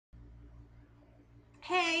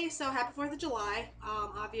Hey, so happy 4th of July.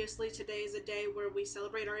 Obviously, today is a day where we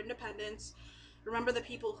celebrate our independence. Remember the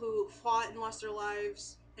people who fought and lost their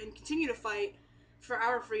lives and continue to fight for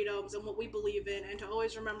our freedoms and what we believe in, and to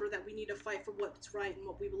always remember that we need to fight for what's right and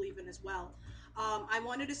what we believe in as well. I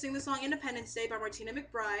wanted to sing the song Independence Day by Martina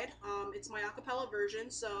McBride. It's my acapella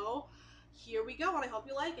version, so here we go, and I hope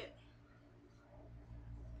you like it.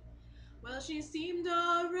 Well, she seemed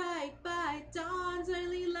alright by dawn's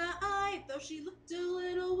early light, though she looked a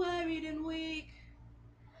little worried and weak.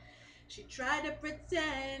 She tried to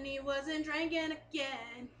pretend he wasn't drinking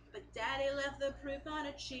again, but Daddy left the proof on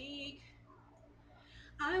her cheek.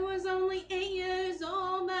 I was only 8 years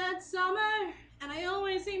old that summer, and I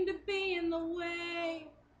always seemed to be in the way.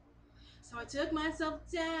 So I took myself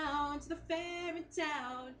down to the fair in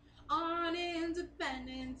town on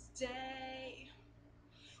Independence Day.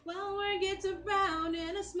 Well, word gets around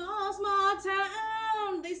in a small, small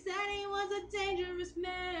town. They said he was a dangerous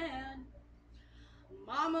man.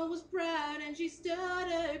 Mama was proud and she stood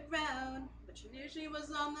her ground, but she knew she was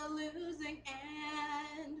on the losing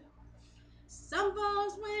end. Some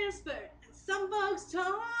folks whispered and some folks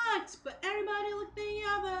talked, but everybody looked the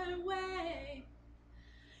other way.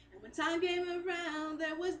 And when time came around,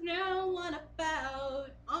 there was no one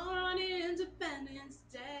about on Independence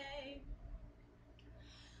Day.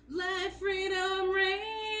 Let freedom ring,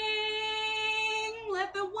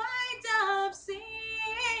 let the white dove sing,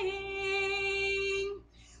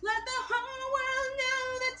 let the whole world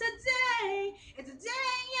know that today is a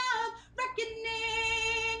day of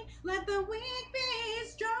reckoning. Let the weak be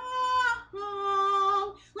strong,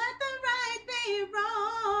 let the right be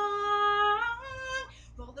wrong.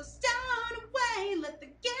 Roll the stone away, let the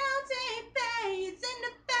guilty pay. It's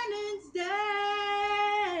Independence Day.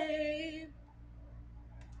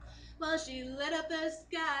 Well, she lit up the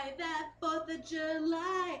sky that 4th of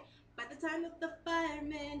July. By the time that the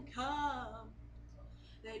firemen come,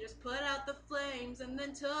 they just put out the flames and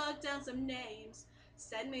then took down some names.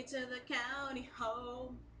 Sent me to the county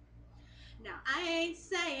home. Now, I ain't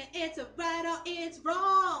saying it's a right or it's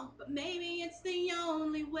wrong, but maybe it's the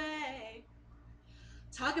only way.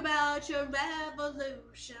 Talk about your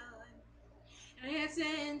revolution, and it's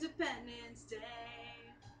Independence Day.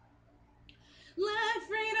 Let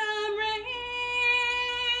freedom ring,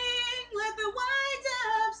 let the white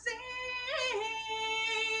dove sing,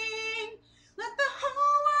 let the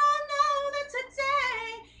whole world know that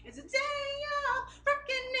today is a day of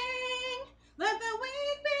reckoning. Let the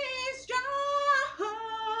weak be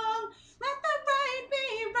strong, let the right be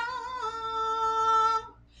wrong.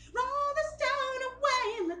 Roll the stone away,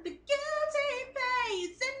 let the guilty pay.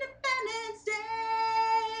 It's Independence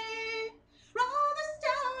Day. Roll the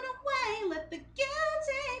stone away, let the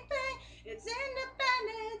guilty pay. It's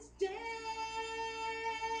Independence Day.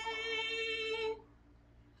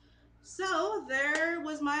 So there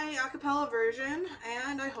was my acapella version,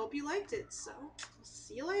 and I hope you liked it. So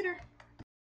see you later.